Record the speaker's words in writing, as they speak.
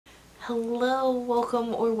Hello,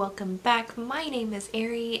 welcome or welcome back. My name is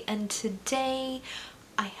Ari and today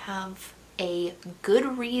I have a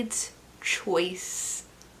Goodreads Choice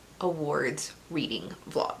Awards reading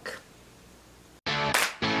vlog.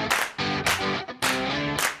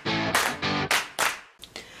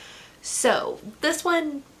 So this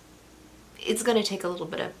one, it's going to take a little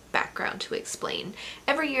bit of background to explain.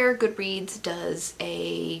 Every year Goodreads does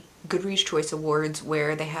a Goodreads Choice Awards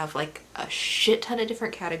where they have like a shit ton of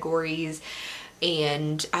different categories,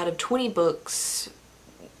 and out of 20 books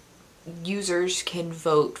users can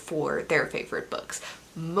vote for their favorite books.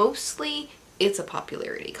 Mostly it's a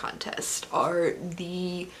popularity contest. Are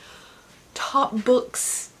the top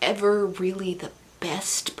books ever really the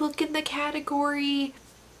best book in the category?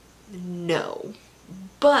 No.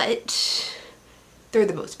 But they're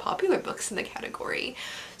the most popular books in the category.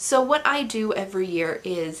 So what I do every year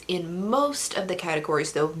is, in most of the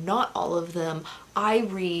categories, though not all of them, I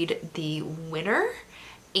read the winner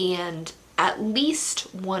and at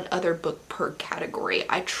least one other book per category.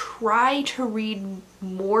 I try to read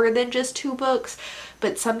more than just 2 books,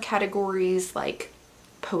 but some categories like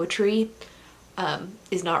poetry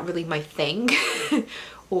is not really my thing,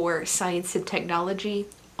 or science and technology,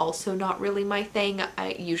 also not really my thing.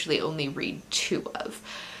 I usually only read 2 of.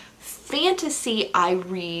 Fantasy, I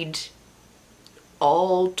read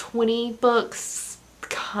all 20 books,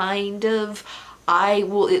 kind of. I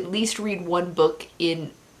will at least read 1 book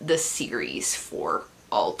in the series for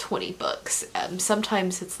all 20 books.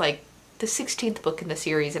 Sometimes it's like the 16th book in the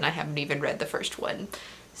series and I haven't even read the first one.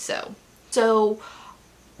 So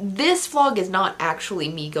this vlog is not actually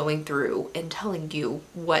me going through and telling you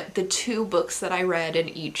what the 2 books that I read in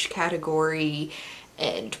each category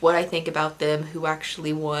and what I think about them, who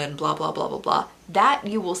actually won, blah blah blah blah blah. That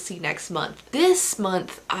you will see next month. This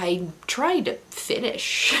month I'm trying to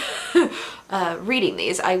finish reading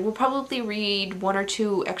these. I will probably read 1 or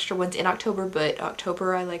 2 extra ones in October, but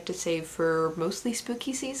October I like to save for mostly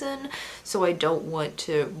spooky season, so I don't want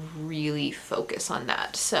to really focus on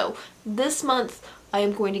that. So this month I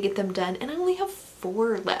am going to get them done, and I only have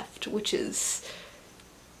 4 left, which is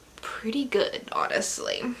pretty good,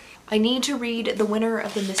 honestly. I need to read the winner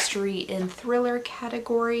of the mystery and thriller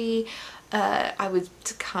category. I was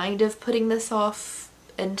kind of putting this off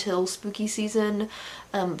until spooky season,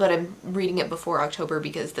 but I'm reading it before October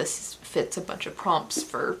because this fits a bunch of prompts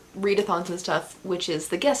for readathons and stuff, which is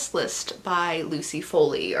The Guest List by Lucy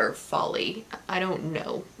Foley, or Foley. I don't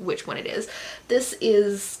know which one it is. This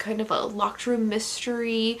is kind of a locked room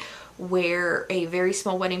mystery where a very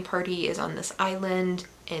small wedding party is on this island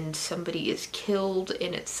and somebody is killed,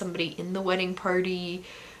 and it's somebody in the wedding party,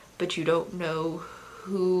 but you don't know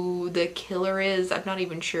who the killer is. I'm not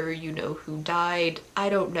even sure you know who died. I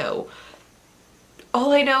don't know.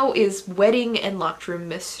 All I know is wedding and locked room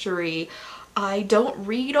mystery. I don't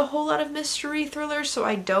read a whole lot of mystery thrillers, so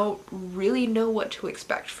I don't really know what to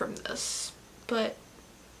expect from this, but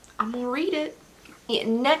I'm gonna read it. The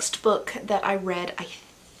next book that I read, I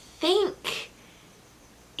think,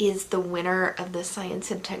 is the winner of the science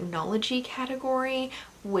and technology category,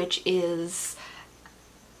 which is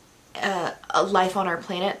A Life on Our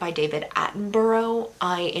Planet by David Attenborough.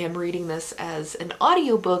 I am reading this as an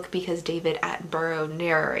audiobook because David Attenborough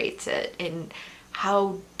narrates it, and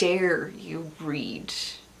how dare you read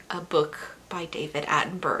a book by David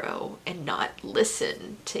Attenborough and not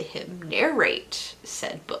listen to him narrate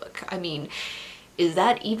said book? I mean, is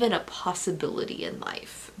that even a possibility in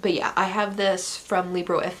life? But yeah, I have this from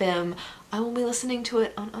Libro FM. I will be listening to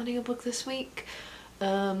it on audiobook this week.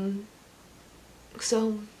 So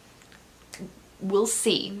we'll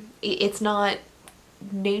see. It's not,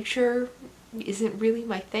 nature isn't really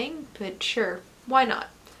my thing, but sure, why not?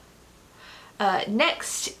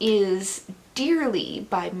 Next is Dearly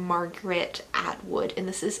by Margaret Atwood, and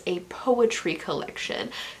this is a poetry collection.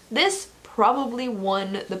 This probably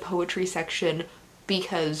won the poetry section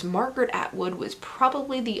because Margaret Atwood was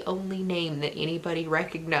probably the only name that anybody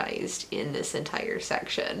recognized in this entire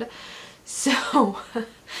section. So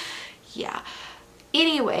yeah.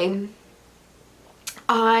 Anyway,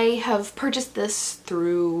 I have purchased this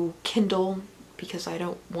through Kindle because I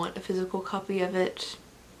don't want a physical copy of it.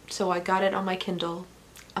 So I got it on my Kindle.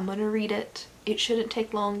 I'm gonna read it. It shouldn't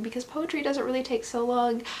take long because poetry doesn't really take so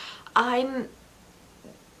long. I'm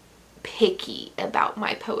picky about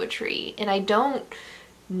my poetry, and I don't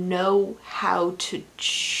know how to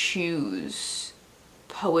choose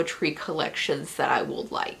poetry collections that I will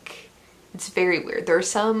like. It's very weird. There are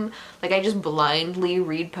some, like, I just blindly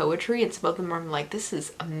read poetry, and some of them I'm like, this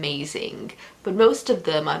is amazing, but most of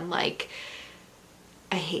them I'm like,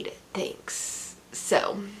 I hate it, thanks.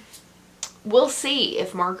 So we'll see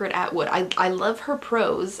if Margaret Atwood, I love her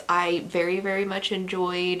prose. I very, very much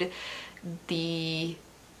enjoyed the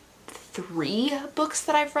 3 books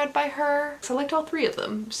that I've read by her. I liked all 3 of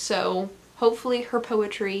them, so hopefully her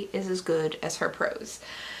poetry is as good as her prose.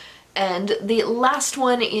 And the last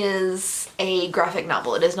one is a graphic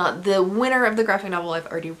novel. It is not the winner of the graphic novel. I've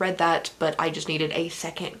already read that, but I just needed a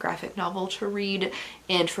second graphic novel to read.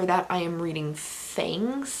 And for that, I am reading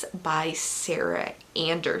Fangs by Sarah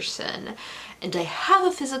Anderson. And I have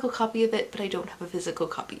a physical copy of it, but I don't have a physical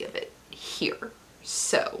copy of it here.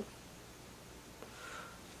 So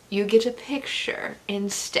you get a picture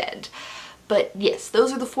instead. But yes,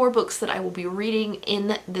 those are the 4 books that I will be reading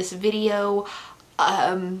in this video.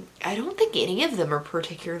 I don't think any of them are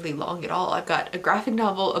particularly long at all. I've got a graphic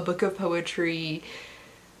novel, a book of poetry,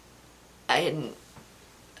 and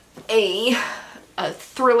a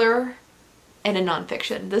thriller, and a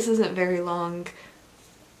nonfiction. This isn't very long.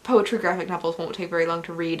 Poetry graphic novels won't take very long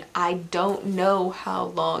to read. I don't know how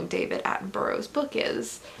long David Attenborough's book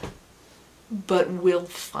is, but we'll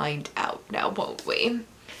find out now, won't we?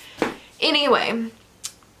 Anyway,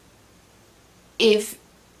 if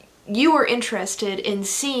you are interested in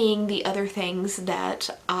seeing the other things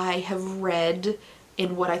that I have read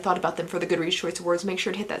and what I thought about them for the Goodreads Choice Awards, make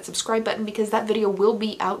sure to hit that subscribe button because that video will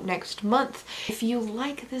be out next month. If you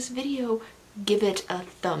like this video, give it a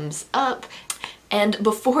thumbs up. And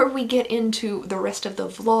before we get into the rest of the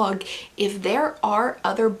vlog, if there are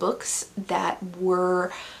other books that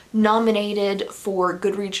were nominated for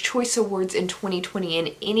Goodreads Choice Awards in 2020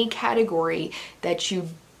 in any category that you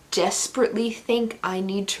desperately think I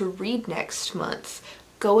need to read next month,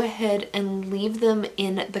 go ahead and leave them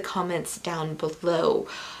in the comments down below.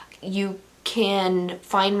 You can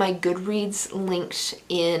find my Goodreads linked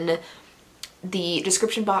in the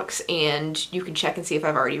description box and you can check and see if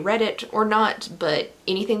I've already read it or not, but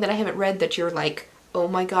anything that I haven't read that you're like, oh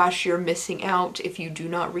my gosh, you're missing out if you do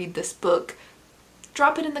not read this book,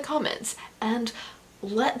 drop it in the comments and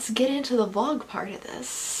let's get into the vlog part of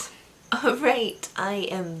this. Alright, I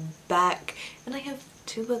am back and I have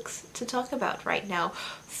 2 books to talk about right now.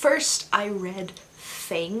 First, I read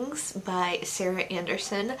Fangs by Sarah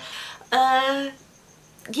Anderson. Yeah,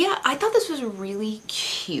 I thought this was really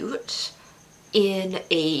cute in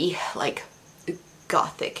a like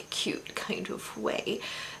gothic cute kind of way.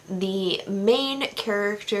 The main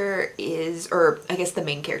character is, or I guess the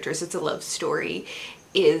main character is, it's a love story,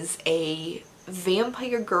 is a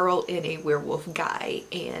vampire girl and a werewolf guy,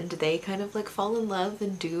 and they kind of like fall in love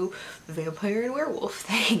and do vampire and werewolf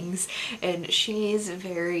things, and she's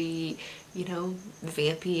very, you know,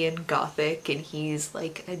 vampy and gothic and he's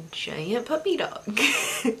like a giant puppy dog.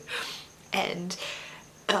 And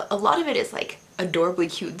a lot of it is like adorably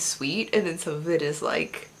cute and sweet, and then some of it is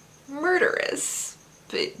like murderous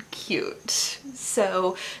but cute.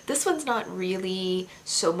 So this one's not really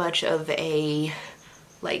so much of a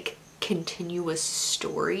like continuous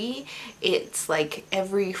story. It's like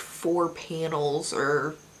every 4 panels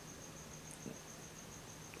or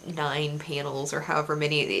 9 panels or however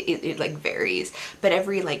many, it like varies, but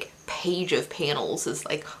every like page of panels is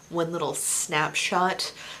like one little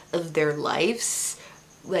snapshot of their lives,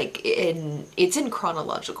 like it's in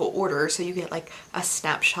chronological order, so you get like a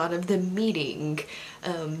snapshot of them meeting,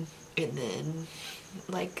 and then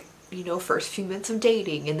like, you know, first few minutes of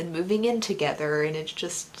dating and then moving in together, and it's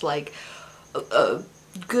just like a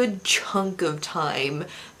good chunk of time,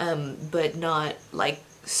 but not like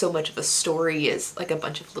so much of a story as like a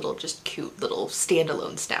bunch of little just cute little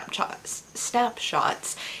standalone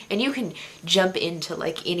snapshots, and you can jump into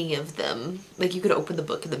like any of them. Like you could open the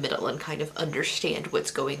book in the middle and kind of understand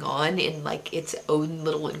what's going on in like its own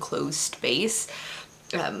little enclosed space,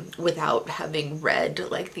 without having read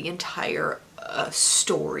like the entire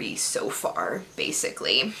story so far,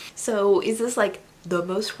 basically. So is this like the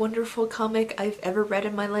most wonderful comic I've ever read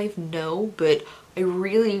in my life? No, but I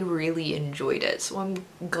really, really enjoyed it. So I'm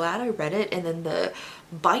glad I read it, and then the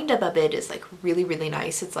bind up of it is like really, really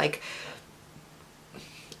nice. It's like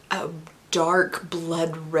a dark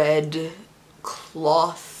blood red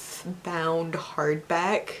cloth bound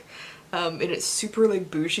hardback. And it's super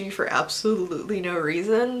like bougie for absolutely no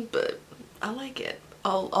reason, but I like it.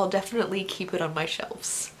 I'll definitely keep it on my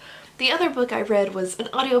shelves. The other book I read was an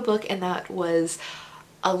audiobook, and that was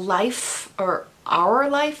A Life, or Our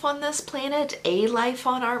Life on This Planet, A Life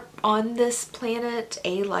on This Planet,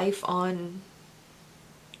 A Life on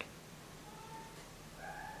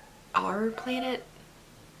Our Planet?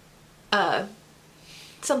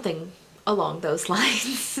 Something along those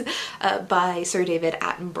lines, by Sir David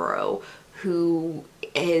Attenborough, who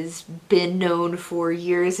has been known for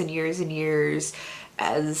years and years and years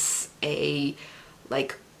as a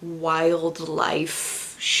like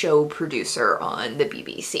wildlife show producer on the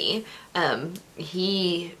BBC.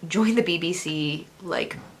 He joined the BBC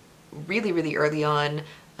like really early on,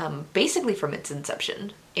 basically from its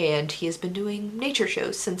inception, and he has been doing nature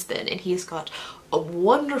shows since then, and he's got a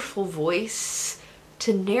wonderful voice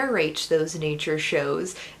to narrate those nature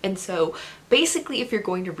shows. And so basically, if you're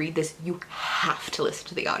going to read this, you have to listen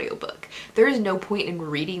to the audiobook. There is no point in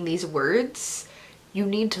reading these words. You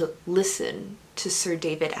need to listen to Sir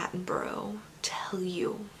David Attenborough tell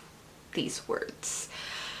you these words.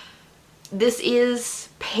 This is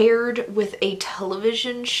paired with a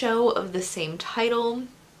television show of the same title,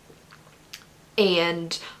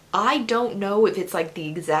 and I don't know if it's like the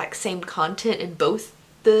exact same content in both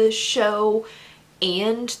the show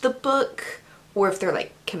and the book, or if they're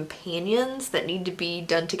like companions that need to be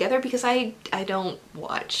done together, because I don't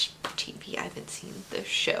watch TV. I haven't seen the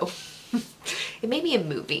show. It may be a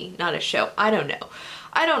movie, not a show. I don't know.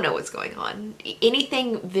 I don't know what's going on.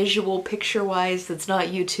 Anything visual, picture-wise that's not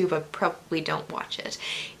YouTube, I probably don't watch it.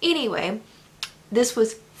 Anyway, this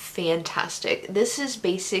was fantastic. This is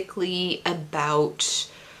basically about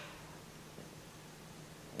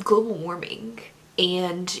global warming,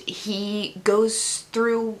 and he goes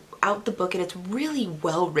throughout the book, and it's really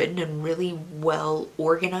well written and really well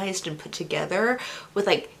organized and put together with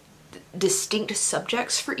like distinct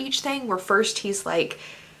subjects for each thing, where first he's like,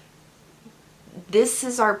 this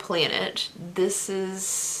is our planet, this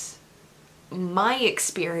is my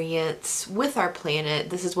experience with our planet,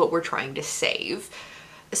 this is what we're trying to save.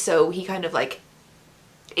 So he kind of like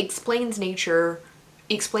explains nature,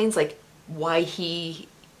 explains like why he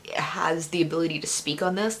has the ability to speak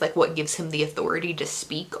on this, like what gives him the authority to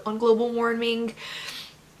speak on global warming.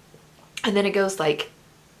 And then it goes like,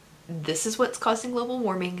 this is what's causing global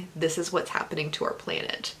warming, this is what's happening to our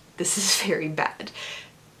planet, this is very bad.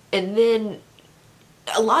 And then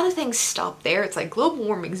a lot of things stop there. It's like, global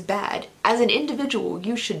warming's bad, as an individual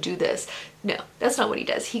you should do this. No, that's not what he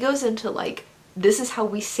does. He goes into like, this is how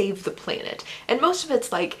we save the planet. And most of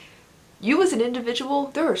it's like, you as an individual,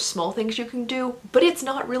 there are small things you can do, but it's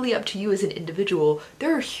not really up to you as an individual.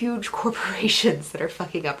 There are huge corporations that are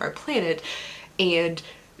fucking up our planet, and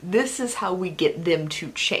this is how we get them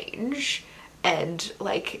to change. And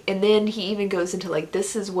like, and then he even goes into like,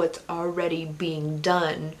 this is what's already being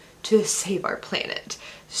done to save our planet.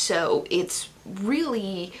 So it's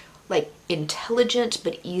really like intelligent,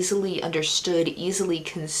 but easily understood, easily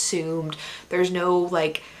consumed. There's no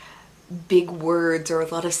like big words or a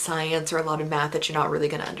lot of science or a lot of math that you're not really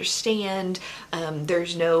gonna understand.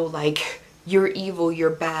 There's no like, you're evil,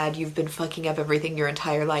 you're bad, you've been fucking up everything your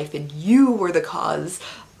entire life and you were the cause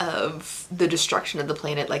of the destruction of the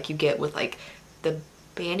planet, like you get with like the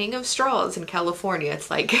banning of straws in California.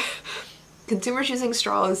 It's like, consumers using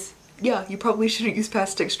straws, yeah, you probably shouldn't use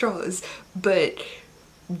plastic straws, but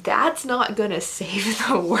that's not gonna save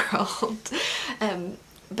the world.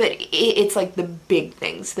 But it's like the big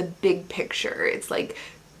things, the big picture. It's like,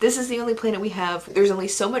 this is the only planet we have. There's only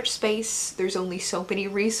so much space. There's only so many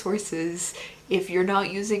resources. If you're not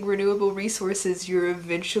using renewable resources, you're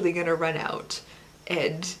eventually gonna run out.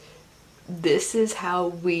 And this is how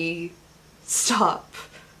we stop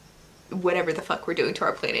whatever the fuck we're doing to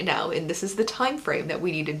our planet now, and this is the time frame that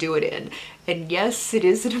we need to do it in. And yes, it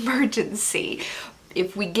is an emergency.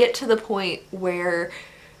 If we get to the point where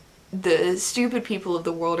the stupid people of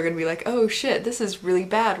the world are gonna be like, oh shit, this is really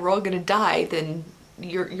bad, we're all gonna die, then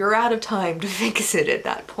you're out of time to fix it at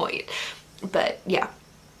that point. But yeah,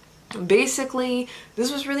 basically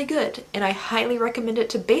this was really good, and I highly recommend it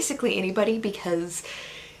to basically anybody, because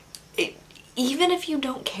even if you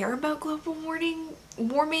don't care about global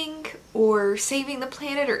warming or saving the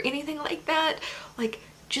planet or anything like that, like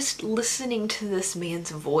just listening to this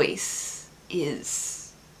man's voice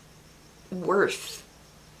is worth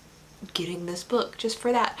getting this book just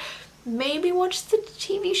for that. Maybe watch the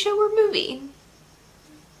TV show or movie.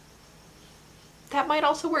 That might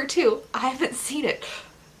also work too. I haven't seen it,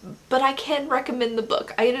 but I can recommend the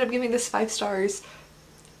book. I ended up giving this 5 stars.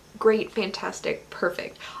 Great, fantastic,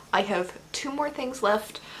 perfect. I have 2 more things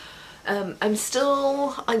left. I've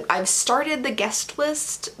started the guest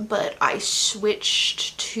list, but I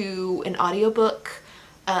switched to an audiobook.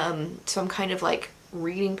 So I'm kind of like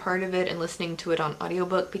reading part of it and listening to it on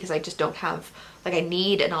audiobook, because I just don't have, like, I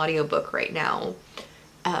need an audiobook right now,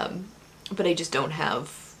 but I just don't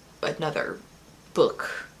have another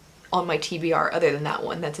book on my TBR other than that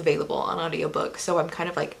one that's available on audiobook. So I'm kind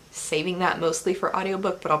of like saving that mostly for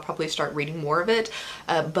audiobook, but I'll probably start reading more of it.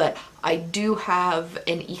 But I do have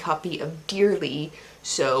an e-copy of Dearly,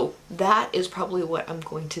 So that is probably what I'm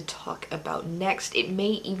going to talk about next. It may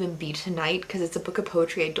even be tonight because it's a book of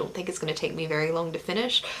poetry. I don't think it's going to take me very long to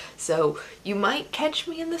finish. So you might catch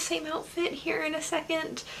me in the same outfit here in a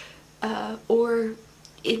second, or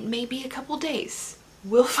it may be a couple days.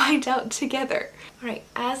 We'll find out together. All right,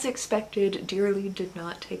 as expected, Dearly did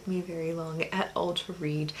not take me very long at all to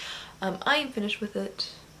read. I am finished with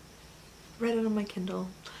it. Read it on my Kindle.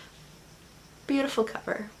 Beautiful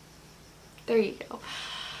cover. There you go.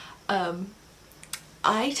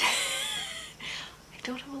 I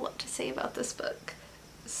don't have a lot to say about this book.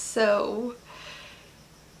 So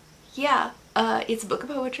yeah, it's a book of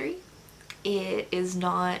poetry. It is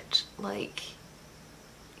not like,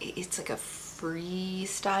 it's like a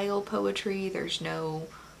freestyle poetry. There's no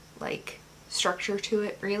like structure to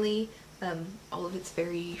it really. All of it's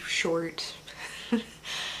very short.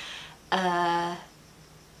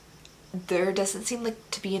 There doesn't seem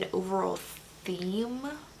like to be an overall theme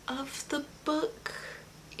of the book.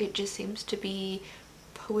 It just seems to be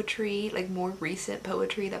poetry, like more recent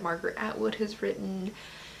poetry that Margaret Atwood has written.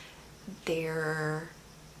 There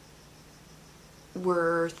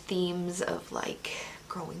were themes of like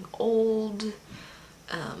growing old,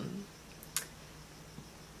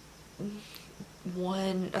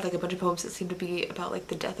 like a bunch of poems that seem to be about like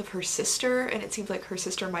the death of her sister, and it seems like her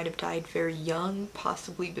sister might have died very young,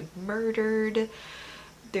 possibly been murdered.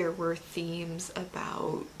 There were themes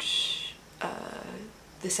about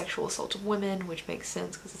the sexual assault of women, which makes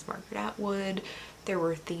sense because it's Margaret Atwood. There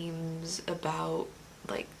were themes about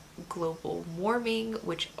like global warming,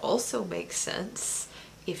 which also makes sense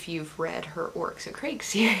if you've read her Oryx and Crake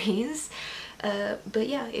series. But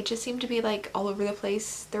yeah, it just seemed to be like all over the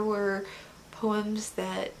place. There were poems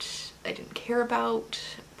that I didn't care about,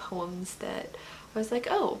 poems that I was like,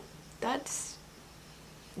 oh, that's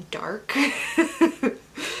dark.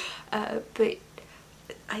 But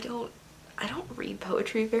I don't read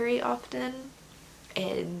poetry very often,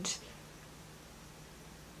 and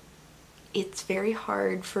it's very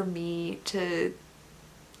hard for me to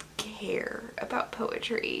care about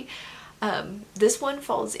poetry. This one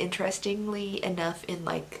falls interestingly enough in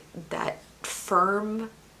like that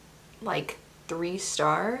firm like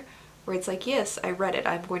 3-star where it's like, yes, I read it,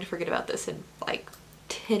 I'm going to forget about this in like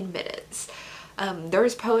 10 minutes.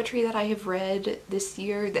 There's poetry that I have read this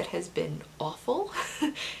year that has been awful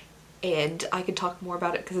and I could talk more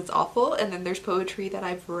about it because it's awful, and then there's poetry that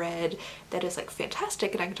I've read that is like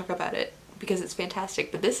fantastic and I can talk about it because it's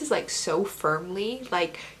fantastic. But this is like so firmly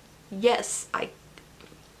like, yes,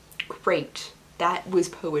 great, that was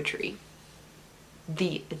poetry.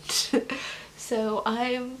 The end. So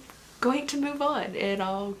I'm going to move on and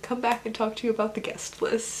I'll come back and talk to you about the guest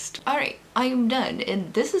list. Alright, I am done,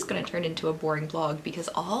 and this is going to turn into a boring vlog because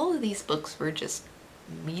all of these books were just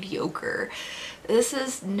mediocre. This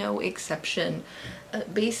is no exception.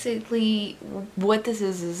 Basically, what this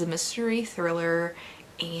is a mystery thriller,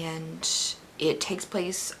 and it takes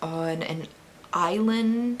place on an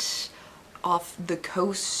island off the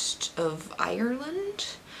coast of Ireland,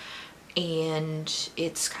 and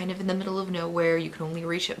it's kind of in the middle of nowhere. You can only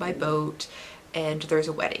reach it by boat, and there's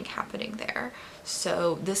a wedding happening there.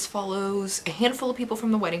 So this follows a handful of people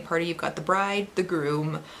from the wedding party. You've got the bride, the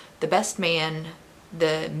groom, the best man,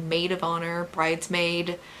 the maid of honor,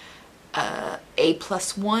 bridesmaid,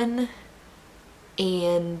 A+1,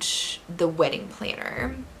 and the wedding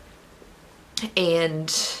planner.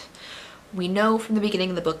 And we know from the beginning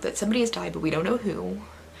of the book that somebody has died, but we don't know who,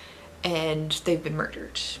 and they've been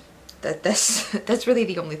murdered. That's really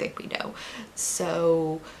the only thing we know.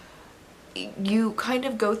 So you kind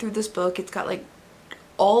of go through this book. It's got like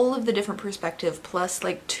all of the different perspective plus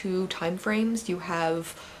like 2 time frames. You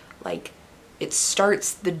have like, it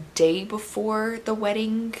starts the day before the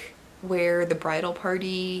wedding where the bridal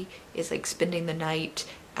party is like spending the night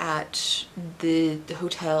at the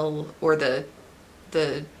hotel or the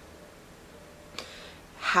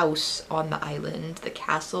house on the island, the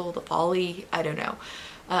castle, the folly, I don't know.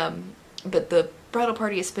 But the bridal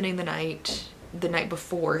party is spending the night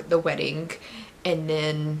before the wedding, and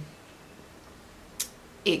then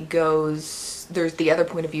it goes, there's the other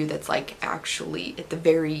point of view that's like actually at the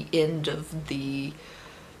very end of the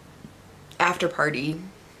after party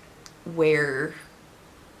where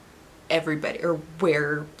everybody, or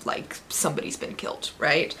where like somebody's been killed,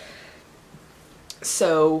 right?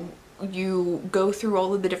 So you go through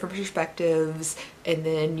all of the different perspectives, and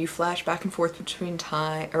then you flash back and forth between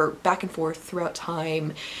time, or back and forth throughout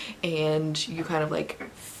time, and you kind of like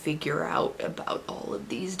figure out about all of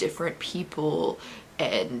these different people,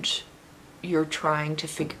 and you're trying to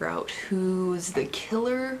figure out who's the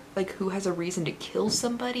killer, like who has a reason to kill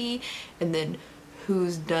somebody, and then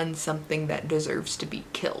who's done something that deserves to be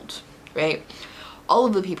killed, right? All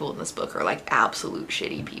of the people in this book are like absolute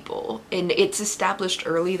shitty people, and it's established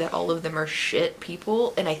early that all of them are shit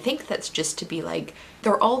people, and I think that's just to be like,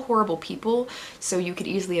 they're all horrible people, so you could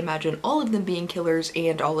easily imagine all of them being killers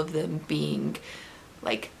and all of them being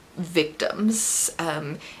like victims,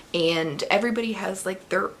 and everybody has like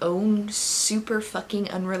their own super fucking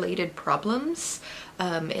unrelated problems,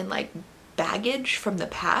 and like baggage from the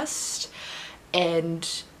past,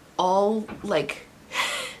 and all like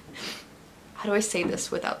how do I say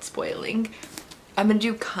this without spoiling? I'm gonna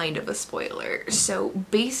do kind of a spoiler. So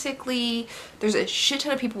basically, there's a shit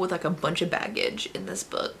ton of people with like a bunch of baggage in this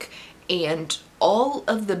book, and all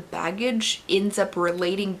of the baggage ends up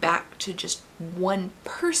relating back to just one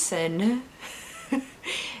person.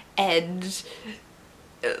 And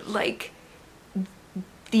like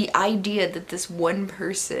the idea that this one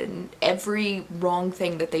person, every wrong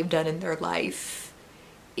thing that they've done in their life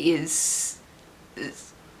is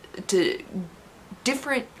to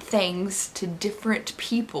different things to different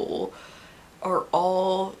people, are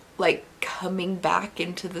all like coming back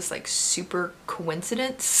into this like super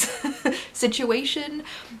coincidence situation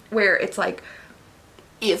where it's like,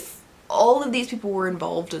 if all of these people were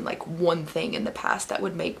involved in like one thing in the past, that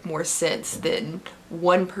would make more sense than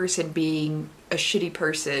one person being a shitty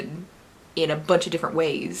person in a bunch of different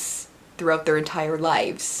ways throughout their entire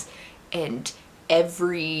lives, and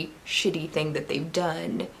every shitty thing that they've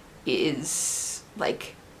done is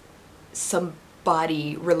like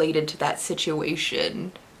somebody related to that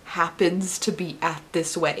situation happens to be at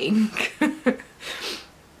this wedding.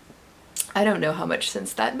 I don't know how much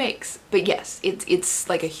sense that makes, but yes, it's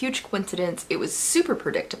like a huge coincidence. It was super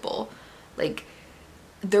predictable. Like,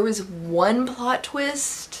 there was one plot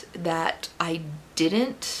twist that I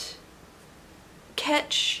didn't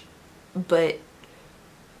catch, but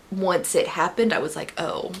once it happened, I was like,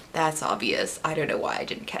 oh, that's obvious. I don't know why I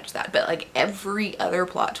didn't catch that. But like every other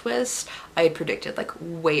plot twist I had predicted like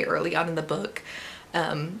way early on in the book.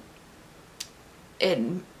 And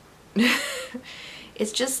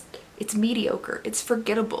it's just, it's mediocre. It's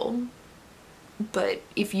forgettable. But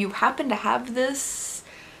if you happen to have this,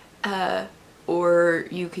 or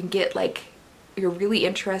you can get like, you're really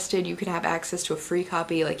interested, you can have access to a free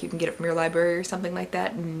copy, like you can get it from your library or something like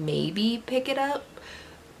that, maybe pick it up.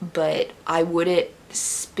 But I wouldn't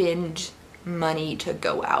spend money to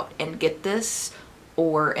go out and get this,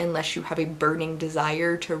 or unless you have a burning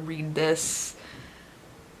desire to read this,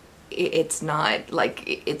 it's not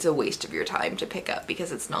like, it's a waste of your time to pick up,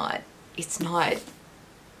 because it's not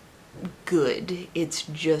good. It's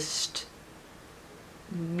just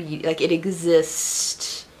like, it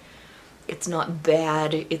exists. It's not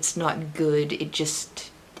bad, it's not good, it just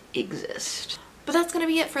exists. But that's gonna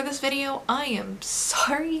be it for this video. I am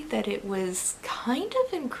sorry that it was kind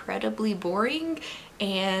of incredibly boring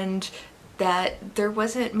and that there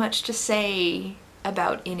wasn't much to say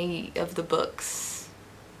about any of the books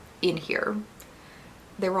in here.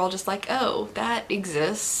 They were all just like, oh, that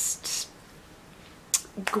exists.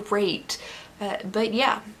 Great. But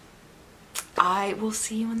yeah, I will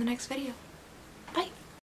see you in the next video. Bye.